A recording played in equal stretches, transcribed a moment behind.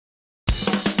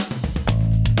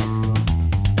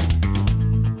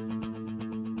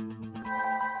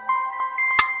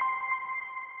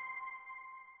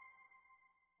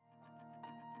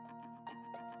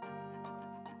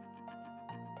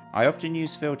I often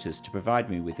use filters to provide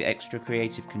me with extra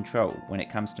creative control when it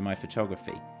comes to my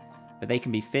photography, but they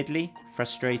can be fiddly,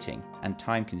 frustrating and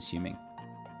time consuming.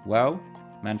 Well,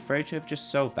 Manfrotto have just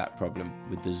solved that problem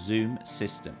with the XUME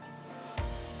system.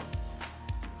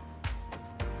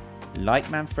 Like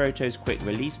Manfrotto's quick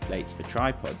release plates for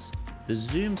tripods, the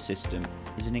XUME system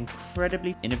is an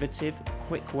incredibly innovative,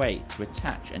 quick way to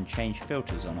attach and change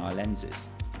filters on our lenses.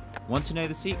 Want to know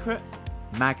the secret?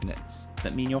 Magnets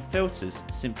that mean your filters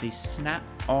simply snap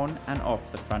on and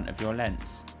off the front of your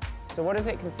lens. So what does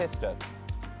it consist of?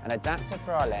 An adapter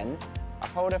for our lens, a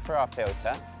holder for our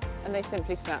filter, and they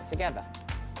simply snap together.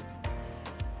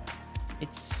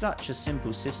 It's such a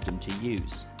simple system to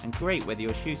use and great whether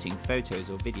you're shooting photos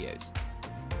or videos.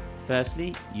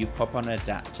 Firstly, you pop on an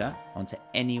adapter onto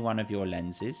any one of your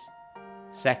lenses.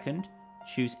 Second,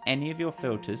 choose any of your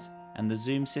filters and the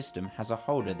XUME system has a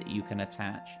holder that you can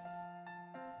attach.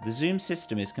 The XUME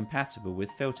system is compatible with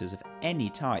filters of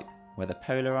any type, whether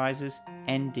polarizers,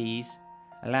 NDs,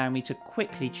 allowing me to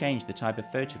quickly change the type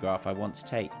of photograph I want to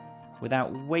take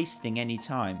without wasting any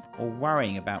time or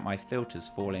worrying about my filters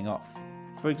falling off.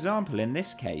 For example, in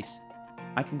this case,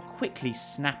 I can quickly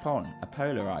snap on a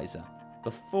polarizer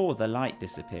before the light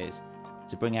disappears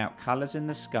to bring out colours in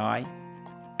the sky,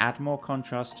 add more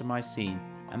contrast to my scene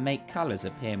and make colours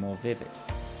appear more vivid.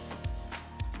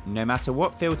 No matter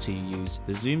what filter you use,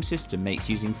 the XUME system makes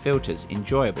using filters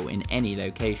enjoyable in any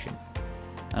location.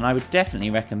 And I would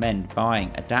definitely recommend buying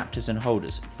adapters and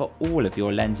holders for all of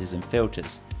your lenses and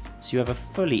filters, so you have a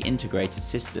fully integrated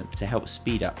system to help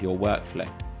speed up your workflow.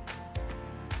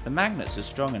 The magnets are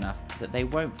strong enough that they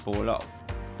won't fall off,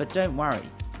 but don't worry,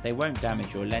 they won't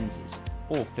damage your lenses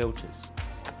or filters.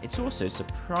 It's also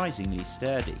surprisingly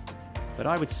sturdy, but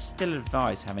I would still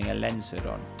advise having a lens hood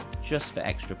on, just for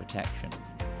extra protection.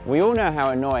 We all know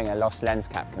how annoying a lost lens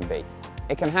cap can be.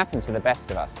 It can happen to the best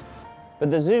of us.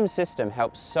 But the XUME system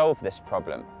helps solve this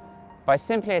problem. By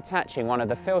simply attaching one of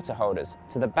the filter holders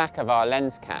to the back of our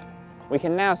lens cap, we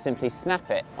can now simply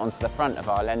snap it onto the front of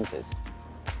our lenses.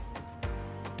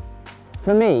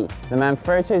 For me, the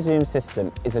Manfrotto XUME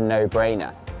system is a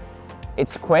no-brainer.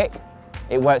 It's quick,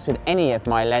 it works with any of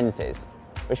my lenses,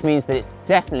 which means that it's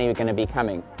definitely going to be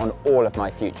coming on all of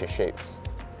my future shoots.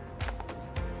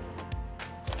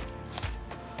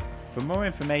 For more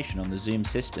information on the XUME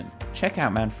system, check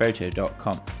out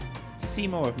manfrotto.com. To see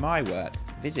more of my work,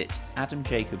 visit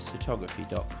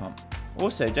adamjacobsphotography.com.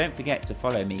 Also, don't forget to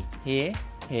follow me here,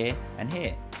 here and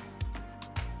here.